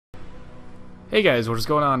Hey guys, what is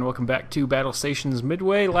going on? Welcome back to Battlestations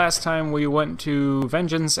Midway. Last time we went to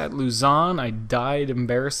Vengeance at Luzon. I died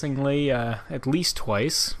embarrassingly at least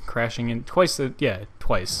twice, crashing in twice,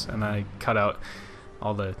 and I cut out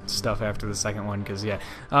all the stuff after the second one because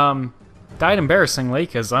died embarrassingly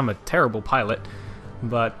because I'm a terrible pilot.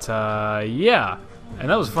 But yeah, and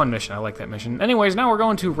that was a fun mission. I like that mission. Anyways, now we're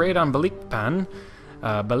going to raid on Balikpapan.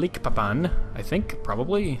 Balikpapan, I think,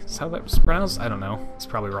 probably is how that's pronounced. I don't know. It's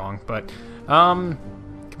probably wrong, but command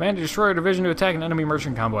to destroy a division to attack an enemy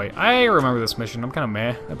merchant convoy. I remember this mission. I'm kind of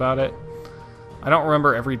meh about it. I don't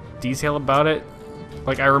remember every detail about it.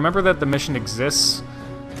 Like, I remember that the mission exists,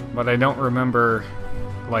 but I don't remember,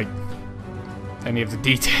 like, any of the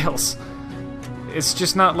details. It's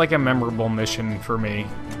just not, like, a memorable mission for me.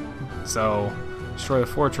 So, destroy the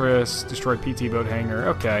fortress, destroy PT boat hangar.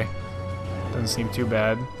 Okay. Doesn't seem too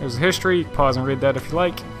bad. There's a history. Pause and read that if you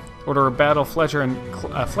like. Order a battle, Fletcher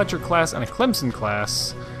class and a Clemson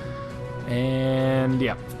class. And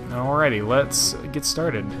yeah. Alrighty, let's get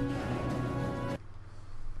started.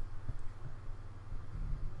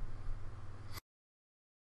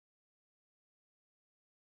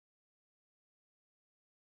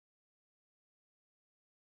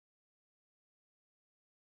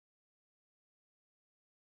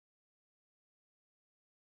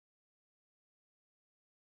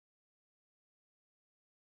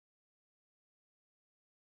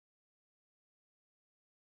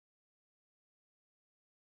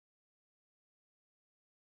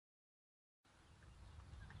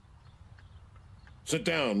 Sit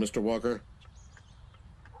down, Mr. Walker.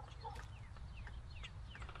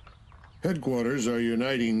 Headquarters are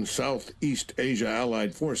uniting Southeast Asia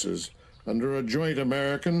Allied forces under a joint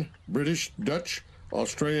American, British, Dutch,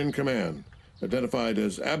 Australian command, identified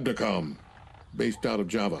as ABDACOM, based out of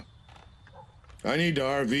Java. I need to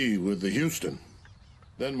RV with the Houston.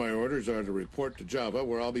 Then my orders are to report to Java,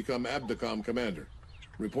 where I'll become ABDACOM commander,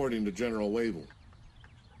 reporting to General Wavell.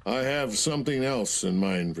 I have something else in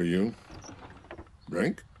mind for you.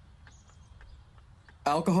 Drink?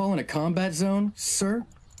 Alcohol in a combat zone, sir?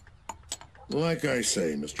 Like I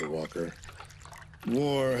say, Mr. Walker,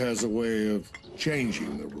 war has a way of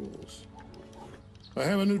changing the rules. I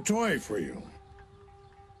have a new toy for you.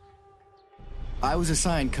 I was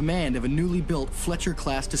assigned command of a newly built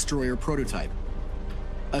Fletcher-class destroyer prototype.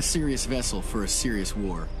 A serious vessel for a serious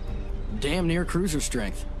war. Damn near cruiser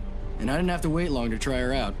strength. And I didn't have to wait long to try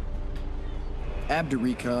her out. Abda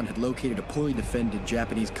Recon had located a poorly defended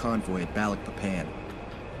Japanese convoy at Balikpapan.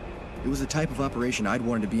 It was the type of operation I'd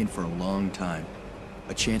wanted to be in for a long time.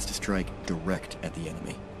 A chance to strike direct at the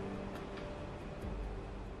enemy.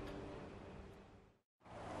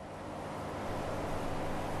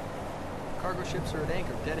 Cargo ships are at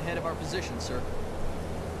anchor, dead ahead of our position, sir.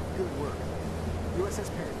 Good work.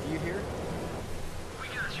 USS Parrott, do you hear? We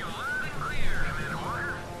got you loud and clear, Commander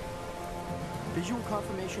Walker. Visual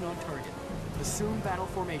confirmation on target. Assume battle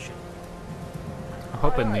formation. I'm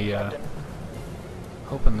hoping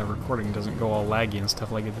the recording doesn't go all laggy and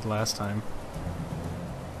stuff like it did last time.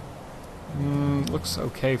 Looks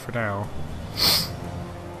okay for now.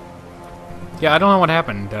 Yeah, I don't know what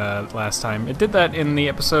happened last time. It did that in the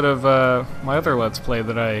episode of my other Let's Play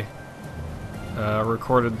that I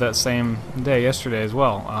recorded that same day yesterday as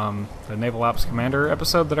well. The Naval Ops Commander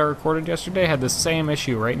episode that I recorded yesterday had the same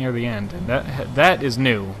issue right near the end, and that is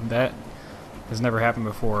new. That has never happened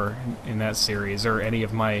before in that series, or any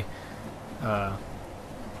of my,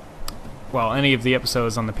 any of the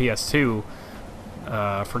episodes on the PS2,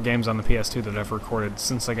 for games on the PS2 that I've recorded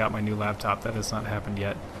since I got my new laptop. That has not happened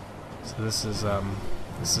yet. So this is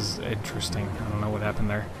interesting. I don't know what happened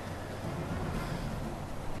there.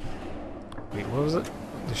 Wait, what was it?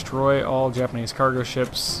 Destroy all Japanese cargo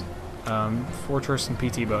ships, fortress and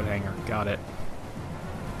PT boat hangar. Got it.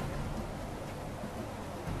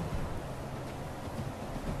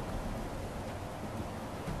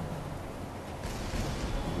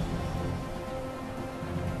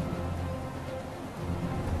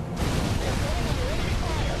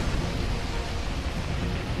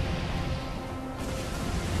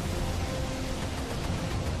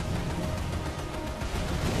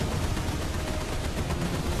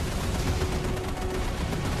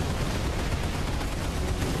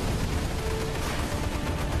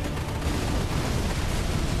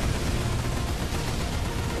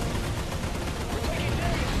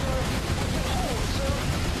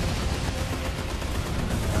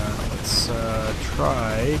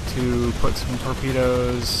 Try to put some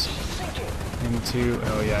torpedoes into...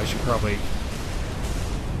 Oh yeah, I should probably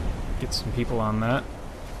get some people on that.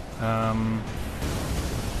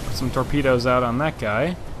 Put some torpedoes out on that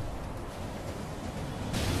guy.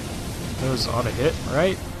 Those ought to hit,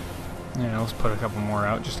 right? Yeah, let's put a couple more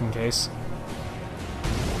out just in case.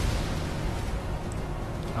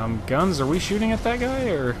 Guns, are we shooting at that guy,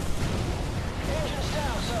 or?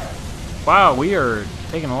 Wow, we are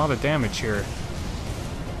taking a lot of damage here.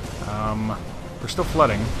 We're still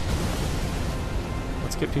flooding.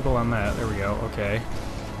 Let's get people on that. There we go. Okay.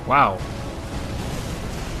 Wow.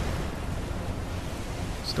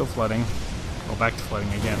 Still flooding. Well, back to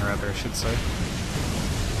flooding again, rather, I should say.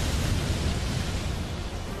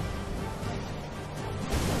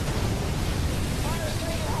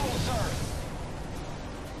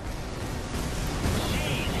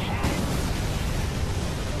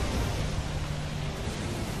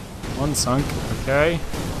 One sunk, okay.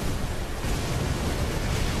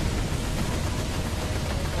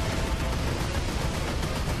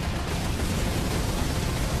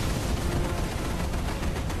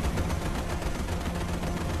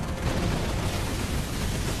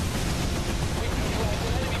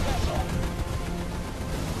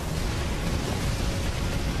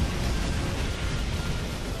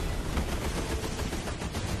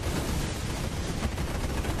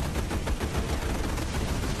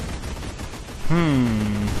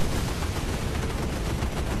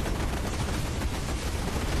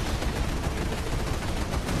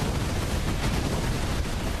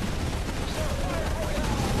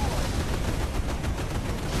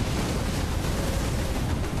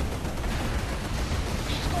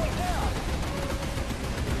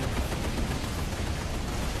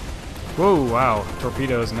 Whoa, wow.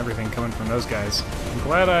 Torpedoes and everything coming from those guys. I'm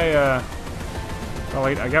glad well,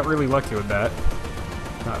 I got really lucky with that.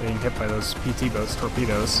 Not being hit by those PT boats'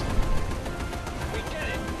 torpedoes. We did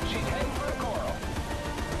it. She's heading for a coral.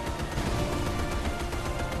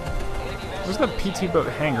 Where's the PT boat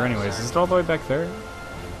hangar anyways? Is it all the way back there?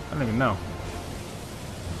 I don't even know.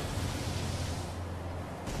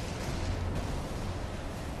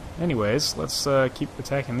 Anyways, let's keep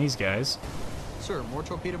attacking these guys. Sir, more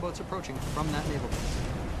torpedo boats approaching from that naval base.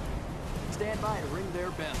 Stand by to ring their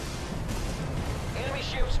bell. Enemy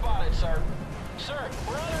ship spotted, sir. Sir,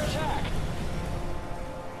 we're under attack.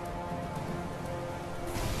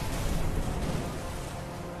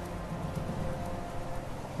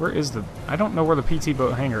 Where is the... I don't know where the PT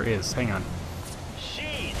boat hangar is. Hang on.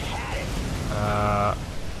 She's had it.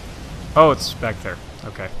 Oh, it's back there.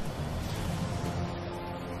 Okay.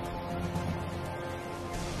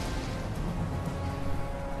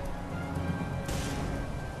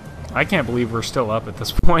 I can't believe we're still up at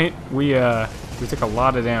this point. We took a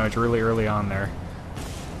lot of damage really early on there.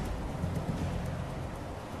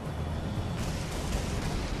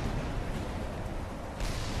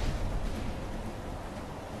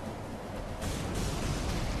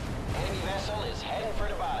 Enemy vessel is heading for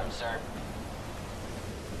the bottom, sir.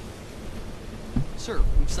 Sir,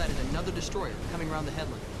 we've sighted another destroyer coming around the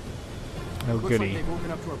headland. Oh, Looks goody. like they've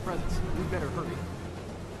woken up to our presence. We better hurry.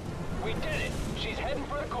 We did it. She's heading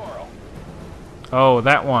for the coral. Oh,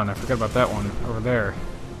 that one. I forgot about that one over there.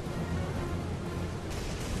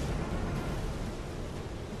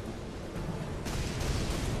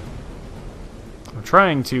 I'm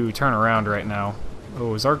trying to turn around right now.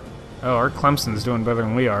 Oh, our Clemson's doing better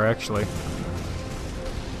than we are, actually.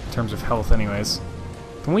 In terms of health, anyways.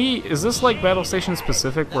 Can we... Is this like Battlestations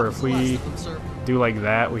Pacific, where if we do like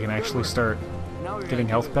that, we can actually start getting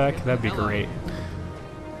health back? That'd be great.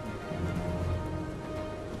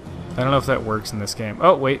 I don't know if that works in this game.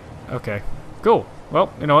 Oh, wait. Okay. Cool.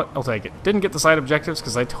 Well, you know what? I'll take it. Didn't get the side objectives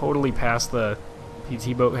because I totally passed the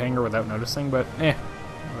PT boat hangar without noticing, but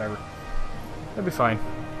whatever. That'd be fine.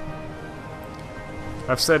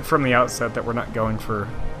 I've said from the outset that we're not going for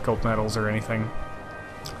gold medals or anything,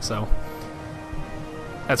 so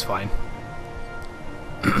that's fine.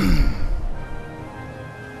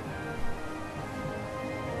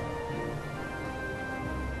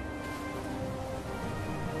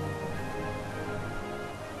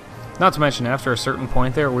 Not to mention, after a certain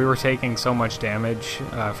point there, we were taking so much damage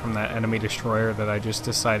from that enemy destroyer that I just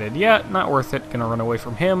decided, yeah, not worth it, gonna run away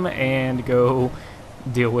from him and go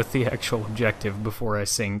deal with the actual objective before I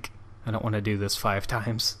sink. I don't want to do this 5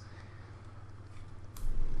 times.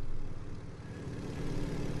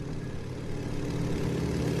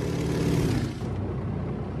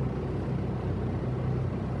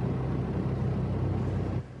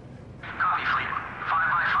 Copy, fleet.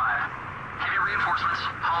 5x5. Heavy reinforcements.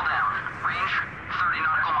 Hull down. Range 30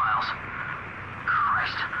 nautical miles.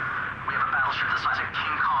 Christ. We have a battleship the size of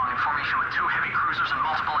King Kong in formation with 2 heavy cruisers and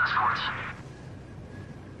multiple escorts.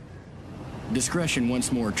 Discretion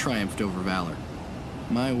once more triumphed over valor.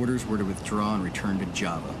 My orders were to withdraw and return to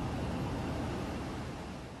Java.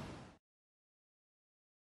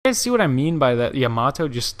 guys see what I mean by that? Yamato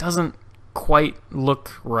just doesn't quite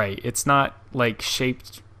look right. It's not like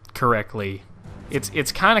shaped correctly.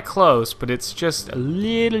 It's kind of close, but it's just a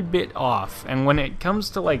little bit off. And when it comes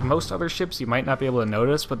to like most other ships, you might not be able to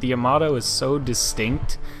notice, but the Yamato is so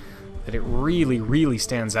distinct that it really, really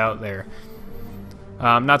stands out there.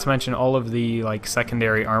 Not to mention all of the like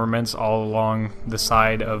secondary armaments all along the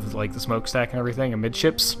side of like the smokestack and everything,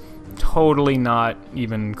 amidships, totally not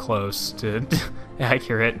even close to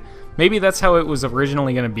accurate. Maybe that's how it was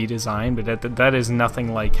originally going to be designed, but that is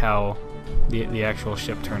nothing like how the actual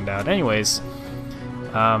ship turned out. Anyways.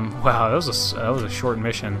 Wow, that was a short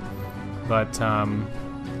mission, but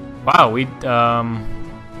wow,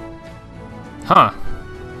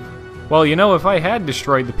 well, you know, if I had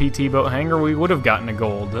destroyed the PT boat hangar, we would have gotten a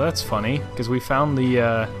gold. That's funny, because we found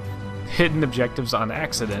the hidden objectives on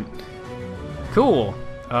accident. Cool.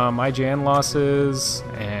 IJN losses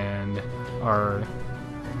and our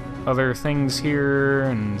other things here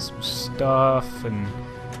and some stuff and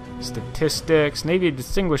statistics. Navy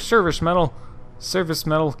Distinguished Service Medal. Service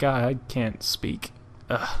Medal, God, I can't speak.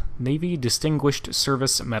 Navy Distinguished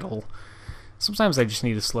Service Medal. Sometimes I just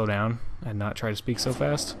need to slow down and not try to speak so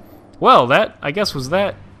fast. Well, that, I guess, was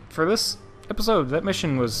that for this episode. That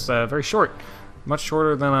mission was very short. Much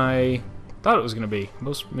shorter than I thought it was going to be.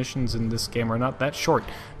 Most missions in this game are not that short.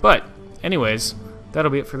 But, anyways, that'll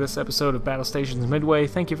be it for this episode of Battlestations Midway.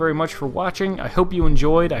 Thank you very much for watching. I hope you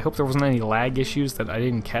enjoyed. I hope there wasn't any lag issues that I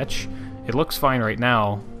didn't catch. It looks fine right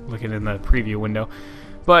now, looking in the preview window.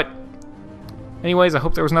 But anyways, I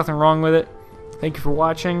hope there was nothing wrong with it. Thank you for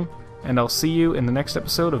watching, and I'll see you in the next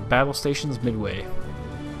episode of Battlestations Midway.